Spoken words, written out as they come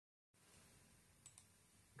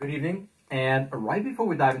Good evening, and right before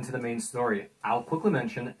we dive into the main story, I'll quickly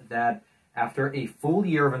mention that after a full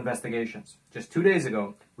year of investigations, just 2 days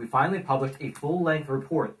ago, we finally published a full-length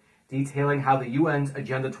report detailing how the UN's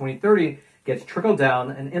Agenda 2030 gets trickled down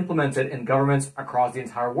and implemented in governments across the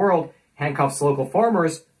entire world, handcuffs local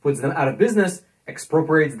farmers, puts them out of business,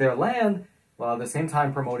 expropriates their land, while at the same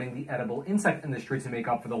time promoting the edible insect industry to make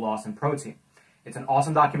up for the loss in protein. It's an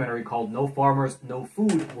awesome documentary called No Farmers, No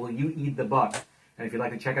Food, Will You Eat the Bug? And if you'd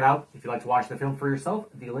like to check it out, if you'd like to watch the film for yourself,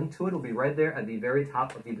 the link to it will be right there at the very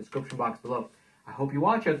top of the description box below. I hope you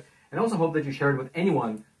watch it, and also hope that you share it with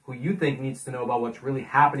anyone who you think needs to know about what's really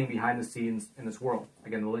happening behind the scenes in this world.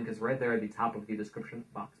 Again, the link is right there at the top of the description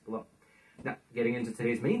box below. Now, getting into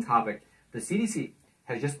today's main topic, the CDC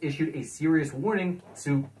has just issued a serious warning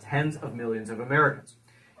to tens of millions of Americans.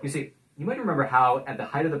 You see, you might remember how at the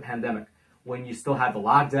height of the pandemic, when you still had the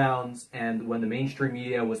lockdowns and when the mainstream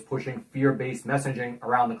media was pushing fear-based messaging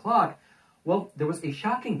around the clock, well, there was a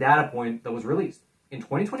shocking data point that was released. In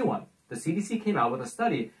 2021, the CDC came out with a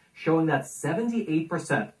study showing that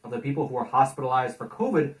 78% of the people who were hospitalized for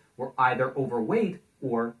COVID were either overweight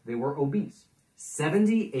or they were obese.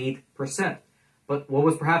 78%. But what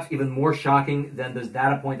was perhaps even more shocking than this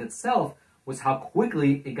data point itself was how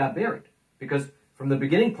quickly it got buried. Because from the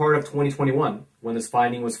beginning part of 2021, when this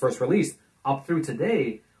finding was first released, up through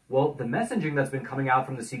today, well, the messaging that's been coming out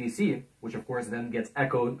from the CDC, which of course then gets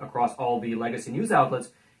echoed across all the legacy news outlets,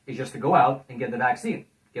 is just to go out and get the vaccine,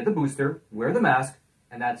 get the booster, wear the mask,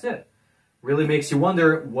 and that's it. Really makes you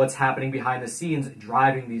wonder what's happening behind the scenes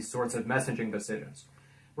driving these sorts of messaging decisions.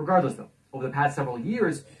 Regardless though, over the past several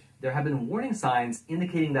years, there have been warning signs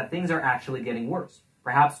indicating that things are actually getting worse.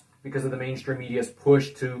 Perhaps because of the mainstream media's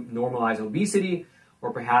push to normalize obesity,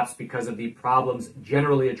 or perhaps because of the problems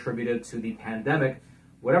generally attributed to the pandemic.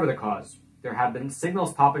 Whatever the cause, there have been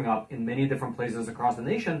signals popping up in many different places across the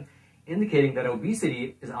nation indicating that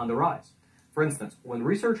obesity is on the rise. For instance, when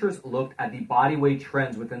researchers looked at the body weight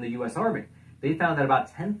trends within the U.S. Army, they found that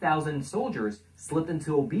about 10,000 soldiers slipped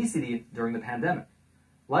into obesity during the pandemic.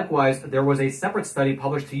 Likewise, there was a separate study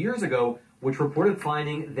published 2 years ago which reported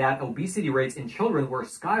finding that obesity rates in children were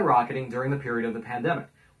skyrocketing during the period of the pandemic,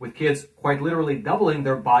 with kids quite literally doubling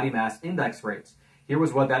their body mass index rates. Here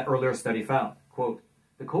was what that earlier study found. Quote,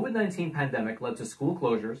 the COVID-19 pandemic led to school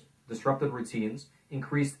closures, disrupted routines,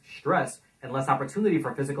 increased stress, and less opportunity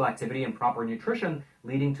for physical activity and proper nutrition,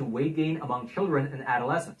 leading to weight gain among children and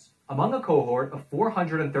adolescents. Among a cohort of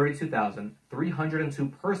 432,302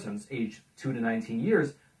 persons aged 2 to 19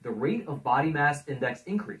 years, the rate of body mass index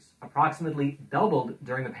increase approximately doubled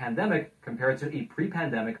during the pandemic compared to a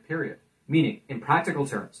pre-pandemic period. Meaning, in practical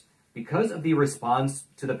terms, because of the response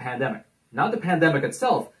to the pandemic, not the pandemic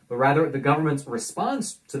itself, but rather the government's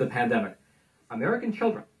response to the pandemic, American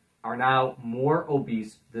children are now more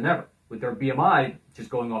obese than ever, with their BMI just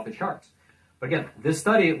going off the charts. But again, this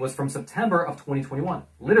study was from September of 2021,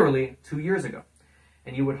 literally 2 years ago.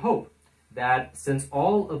 And you would hope that since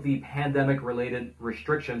all of the pandemic-related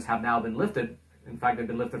restrictions have now been lifted, in fact, they've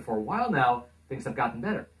been lifted for a while now, things have gotten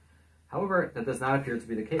better. However, that does not appear to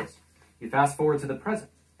be the case. You fast forward to the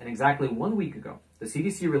present, and exactly 1 week ago, the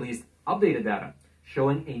CDC released updated data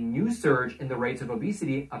showing a new surge in the rates of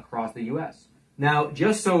obesity across the U.S. Now,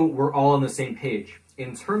 just so we're all on the same page,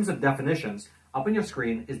 in terms of definitions, up on your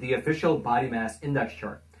screen is the official body mass index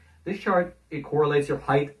chart. This chart, it correlates your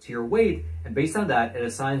height to your weight, and based on that, it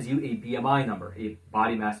assigns you a BMI number, a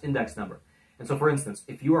body mass index number. And so, for instance,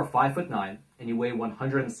 if you are 5'9" and you weigh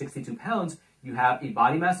 162 pounds, you have a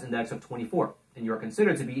body mass index of 24. And you are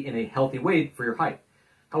considered to be in a healthy weight for your height.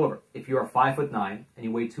 However, if you are 5'9" and you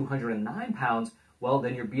weigh 209 pounds, well,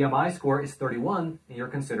 then your BMI score is 31 and you're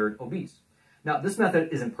considered obese. Now, this method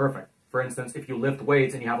isn't perfect. For instance, if you lift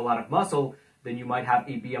weights and you have a lot of muscle, then you might have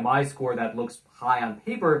a BMI score that looks high on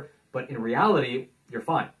paper, but in reality, you're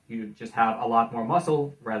fine. You just have a lot more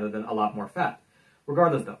muscle rather than a lot more fat.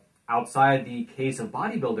 Regardless though, outside the case of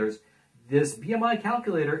bodybuilders, this BMI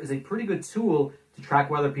calculator is a pretty good tool to track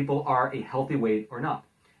whether people are a healthy weight or not.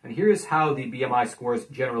 And here's how the BMI scores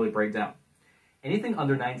generally break down. Anything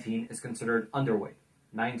under 19 is considered underweight.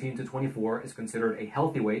 19 to 24 is considered a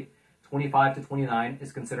healthy weight. 25 to 29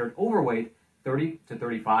 is considered overweight. 30 to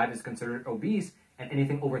 35 is considered obese. And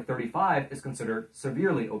anything over 35 is considered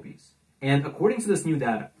severely obese. And according to this new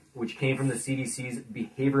data, which came from the CDC's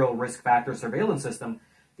Behavioral Risk Factor Surveillance System,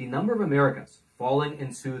 the number of Americans falling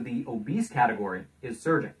into the obese category is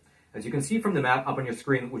surging. As you can see from the map up on your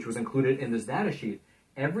screen, which was included in this data sheet,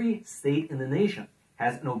 every state in the nation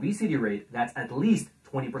has an obesity rate that's at least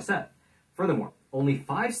 20%. Furthermore, only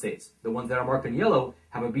 5 states, the ones that are marked in yellow,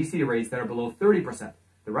 have obesity rates that are below 30%.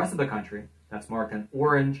 The rest of the country, that's marked in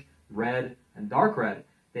orange, red, and dark red,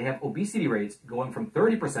 they have obesity rates going from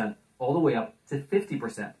 30% all the way up to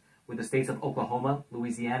 50%, with the states of Oklahoma,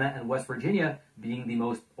 Louisiana, and West Virginia being the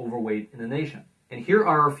most overweight in the nation. And here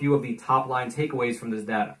are a few of the top-line takeaways from this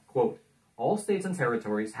data. Quote, all states and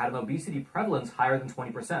territories had an obesity prevalence higher than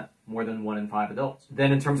 20%, more than 1 in 5 adults.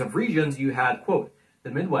 Then in terms of regions, you had, quote, the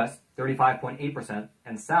Midwest, 35.8%,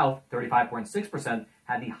 and South, 35.6%,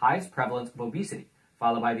 had the highest prevalence of obesity,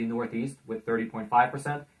 followed by the Northeast with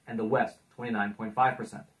 30.5%, and the West,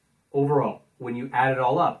 29.5%. Overall, when you add it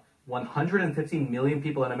all up, 115 million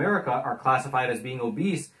people in America are classified as being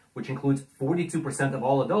obese, which includes 42% of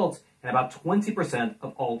all adults and about 20%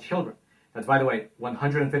 of all children. That's, by the way,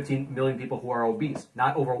 115 million people who are obese,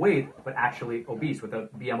 not overweight, but actually obese with a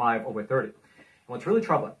BMI of over 30. And what's really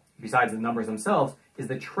troubling, besides the numbers themselves, is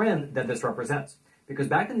the trend that this represents. Because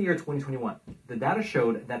back in the year 2021, the data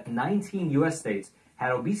showed that 19 US states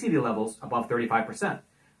had obesity levels above 35%.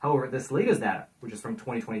 However, this latest data, which is from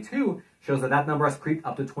 2022, shows that that number has creeped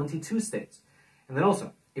up to 22 states. And then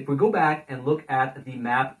also, if we go back and look at the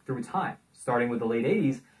map through time, starting with the late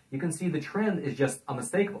 80s, you can see the trend is just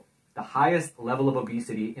unmistakable. The highest level of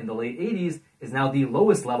obesity in the late 80s is now the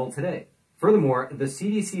lowest level today. Furthermore, the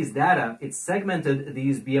CDC's data, it segmented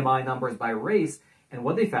these BMI numbers by race, and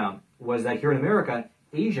what they found was that here in America,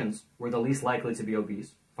 Asians were the least likely to be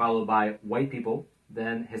obese, followed by white people,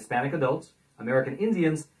 then Hispanic adults, American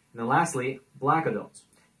Indians, and then lastly, black adults.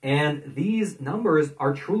 And these numbers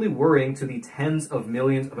are truly worrying to the tens of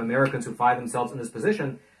millions of Americans who find themselves in this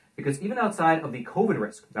position, because even outside of the COVID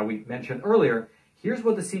risk that we mentioned earlier, here's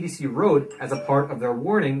what the CDC wrote as a part of their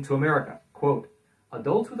warning to America. Quote,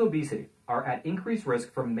 adults with obesity are at increased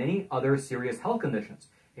risk for many other serious health conditions,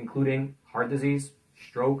 including heart disease,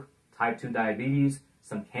 stroke, type 2 diabetes,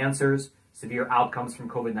 some cancers, severe outcomes from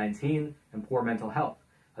COVID-19, and poor mental health.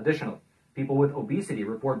 Additionally, people with obesity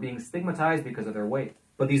report being stigmatized because of their weight.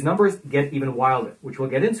 But these numbers get even wilder, which we'll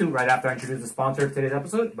get into right after I introduce the sponsor of today's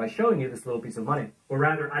episode by showing you this little piece of money. Or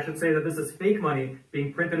rather, I should say that this is fake money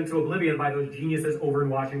being printed into oblivion by those geniuses over in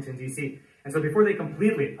Washington, D.C. And so before they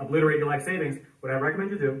completely obliterate your life savings, what I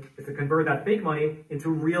recommend you do is to convert that fake money into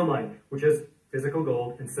real money, which is physical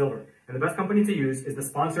gold and silver. And the best company to use is the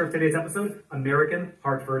sponsor of today's episode, American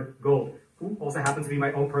Hartford Gold, who also happens to be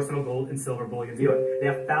my own personal gold and silver bullion dealer. They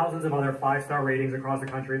have thousands of other 5-star ratings across the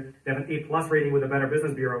country. They have an A+ rating with the Better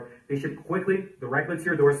Business Bureau. They ship quickly, directly to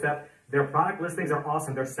your doorstep. Their product listings are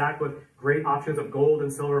awesome. They're stacked with great options of gold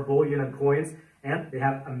and silver bullion and coins, and they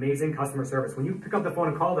have amazing customer service. When you pick up the phone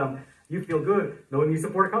and call them, you feel good knowing you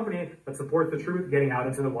support a company that supports the truth getting out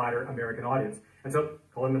into the wider American audience. And so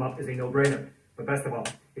calling them up is a no-brainer. But best of all,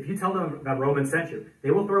 if you tell them that Roman sent you, they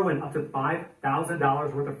will throw in up to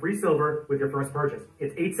 $5,000 worth of free silver with your first purchase.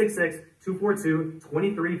 It's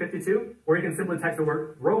 866-242-2352, or you can simply text the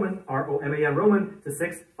word Roman, R-O-M-A-N, Roman, to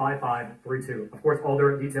 65532. Of course, all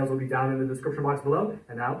their details will be down in the description box below.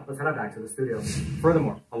 And now, let's head back to the studio.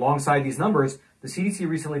 Furthermore, alongside these numbers, the CDC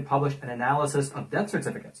recently published an analysis of death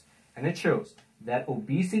certificates, and it shows that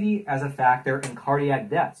obesity as a factor in cardiac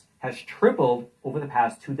deaths has tripled over the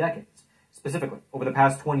past 2 decades. Specifically, over the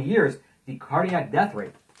past 20 years, the cardiac death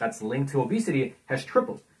rate that's linked to obesity has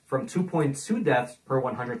tripled from 2.2 deaths per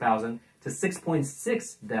 100,000 to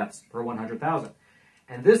 6.6 deaths per 100,000.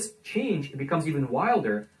 And this change, it becomes even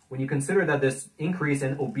wilder when you consider that this increase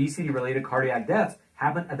in obesity-related cardiac deaths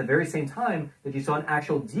happened at the very same time that you saw an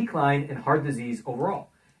actual decline in heart disease overall.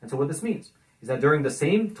 And so what this means is that during the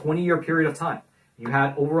same 20-year period of time, you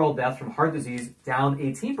had overall deaths from heart disease down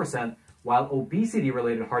 18%, while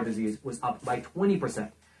obesity-related heart disease was up by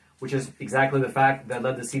 20%, which is exactly the fact that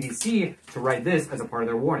led the CDC to write this as a part of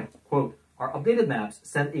their warning. Quote, our updated maps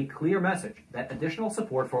send a clear message that additional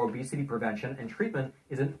support for obesity prevention and treatment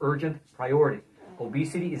is an urgent priority.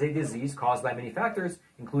 Obesity is a disease caused by many factors,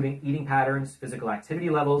 including eating patterns, physical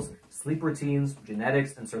activity levels, sleep routines,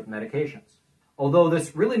 genetics, and certain medications. Although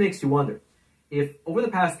this really makes you wonder, if over the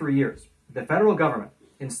past 3 years, the federal government,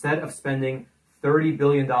 instead of spending $30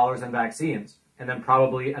 billion in vaccines, and then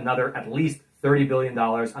probably another at least $30 billion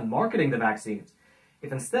on marketing the vaccines,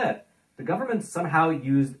 if instead the government somehow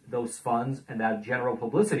used those funds and that general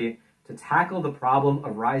publicity to tackle the problem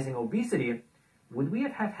of rising obesity, would we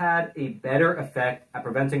have had a better effect at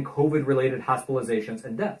preventing COVID-related hospitalizations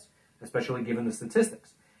and deaths, especially given the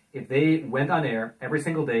statistics? If they went on air every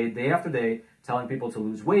single day, day after day, telling people to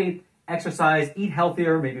lose weight, exercise, eat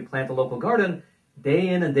healthier, maybe plant a local garden, day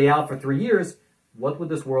in and day out for 3 years, what would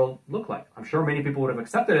this world look like? I'm sure many people would have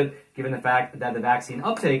accepted it, given the fact that the vaccine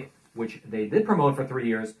uptake, which they did promote for 3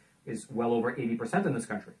 years, is well over 80% in this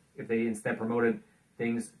country. If they instead promoted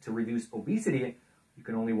things to reduce obesity, You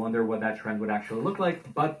can only wonder what that trend would actually look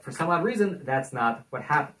like, but for some odd reason, that's not what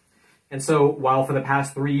happened. And so while for the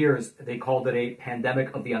past 3 years, they called it a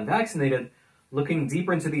pandemic of the unvaccinated, looking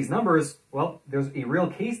deeper into these numbers, well, there's a real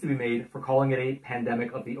case to be made for calling it a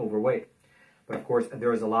pandemic of the overweight. But of course,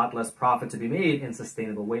 there is a lot less profit to be made in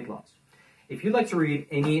sustainable weight loss. If you'd like to read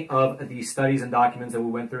any of the studies and documents that we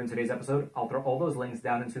went through in today's episode, I'll throw all those links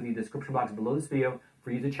down into the description box below this video for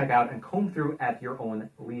you to check out and comb through at your own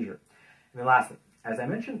leisure. And then lastly, as I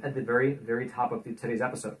mentioned at the very, very top of today's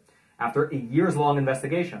episode, after a years-long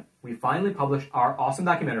investigation, we finally published our awesome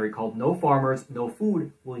documentary called No Farmers, No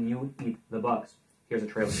Food, Will You Eat the Bugs? Here's a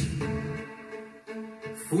trailer.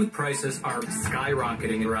 Food prices are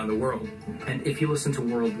skyrocketing around the world. And if you listen to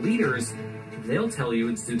world leaders, they'll tell you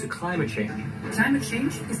it's due to climate change. Climate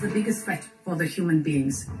change is the biggest threat for the human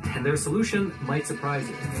beings. And their solution might surprise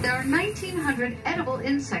you. There are 1,900 edible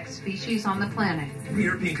insect species on the planet. The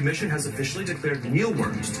European Commission has officially declared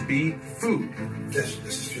mealworms to be food. Yes,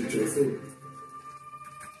 this is future food.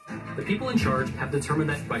 The people in charge have determined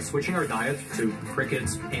that by switching our diet to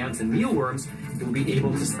crickets, ants, and mealworms, we will be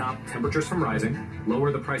able to stop temperatures from rising,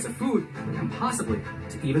 lower the price of food, and possibly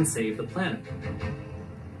to even save the planet.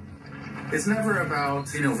 It's never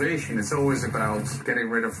about innovation, it's always about getting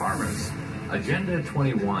rid of farmers. Agenda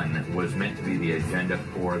 21 was meant to be the agenda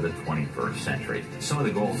for the 21st century. Some of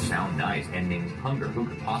the goals sound nice. Ending hunger. Who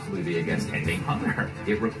could possibly be against ending hunger?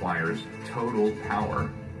 It requires total power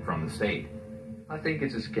from the state. I think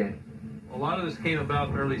it's a scam. A lot of this came about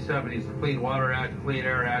in the early 70s, the Clean Water Act, Clean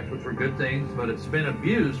Air Act, which were good things, but it's been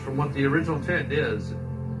abused from what the original intent is.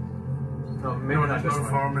 No, maybe not There's not a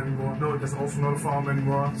farm anymore. No, there's also not a farm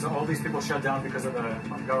anymore. So all these people shut down because of the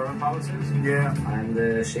government policies? Yeah. I'm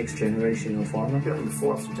the 6th generation of farmer. Yeah, I'm the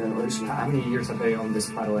 4th generation. How many years have they owned this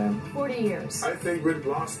plot of land? 40 years. I think we're the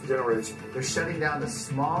last generation. They're shutting down the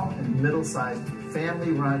small and middle-sized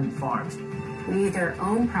family-run farms. We either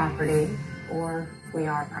own property or we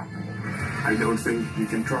are property. I don't think you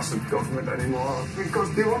can trust the government anymore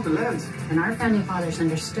because they want the land. And our founding fathers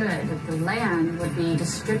understood that the land would be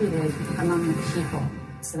distributed among the people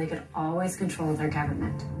so they could always control their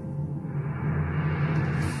government.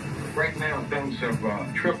 Right now, things have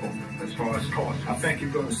tripled as far as costs. I think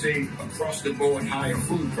you're going to see across the board higher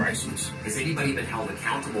food prices. Has anybody been held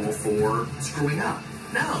accountable for screwing up?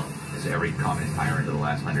 No. As every communist tyrant of the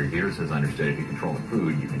last 100 years has understood, if you control the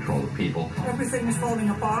food, you control the people. Everything is falling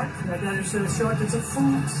apart. There's a shortage of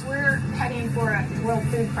food. We're heading for a world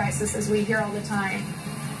food crisis, as we hear all the time.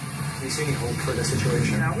 Do you see any hope for the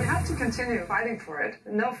situation? Now, we have to continue fighting for it.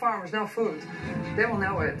 No farmers, no food. They will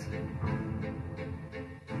know it.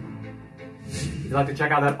 If you'd like to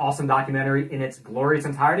check out that awesome documentary in its glorious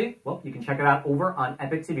entirety, well, you can check it out over on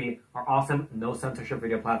Epic TV, our awesome no-censorship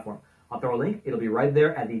video platform. I'll throw a link. It'll be right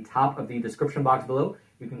there at the top of the description box below.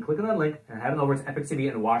 You can click on that link and head on over to Epic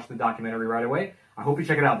TV and watch the documentary right away. I hope you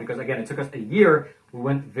check it out because, again, it took us a year. We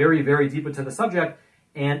went very, very deep into the subject.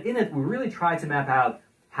 And in it, we really tried to map out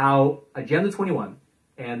how Agenda 21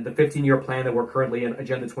 and the 15-year plan that we're currently in,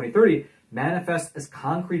 Agenda 2030, manifests as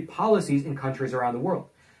concrete policies in countries around the world.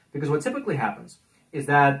 Because what typically happens is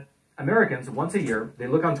that Americans, once a year, they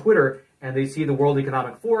look on Twitter and they see the World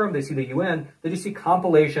Economic Forum, they see the UN, they just see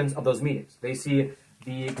compilations of those meetings. They see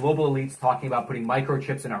the global elites talking about putting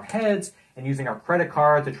microchips in our heads and using our credit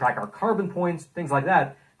card to track our carbon points, things like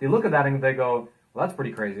that. They look at that and they go, well, that's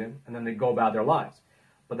pretty crazy, and then they go about their lives.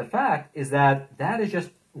 But the fact is that that is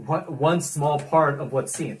just one small part of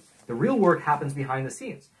what's seen. The real work happens behind the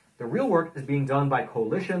scenes. The real work is being done by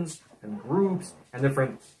coalitions and groups and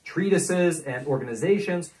different treatises and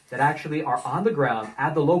organizations that actually are on the ground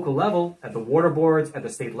at the local level, at the water boards, at the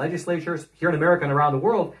state legislatures, here in America and around the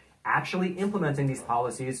world, actually implementing these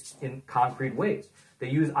policies in concrete ways. They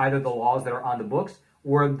use either the laws that are on the books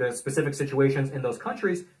or the specific situations in those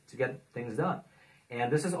countries to get things done.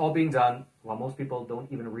 And this is all being done while most people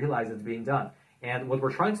don't even realize it's being done. And what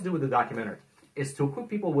we're trying to do with the documentary is to equip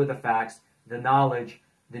people with the facts, the knowledge,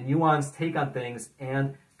 the nuanced take on things,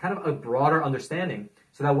 and kind of a broader understanding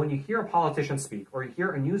so that when you hear a politician speak or you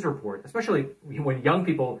hear a news report, especially when young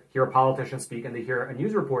people hear a politician speak and they hear a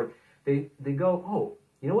news report, they go, oh,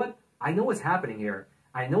 you know what? I know what's happening here.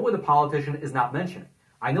 I know what the politician is not mentioning.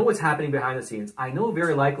 I know what's happening behind the scenes. I know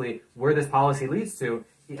very likely where this policy leads to.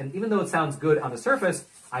 And even though it sounds good on the surface,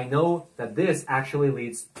 I know that this actually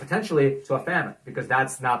leads potentially to a famine because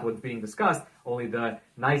that's not what's being discussed. Only the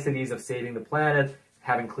niceties of saving the planet,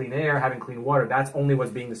 having clean air, having clean water, that's only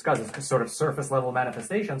what's being discussed. It's sort of surface level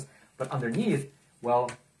manifestations, but underneath, well,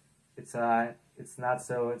 it's not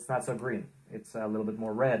so green. It's a little bit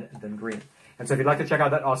more red than green. And so if you'd like to check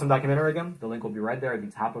out that awesome documentary again, the link will be right there at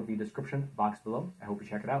the top of the description box below. I hope you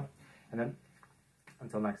check it out. And then,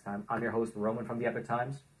 until next time, I'm your host, Roman from the Epic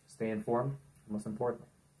Times. Stay informed, and most importantly,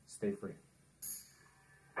 stay free.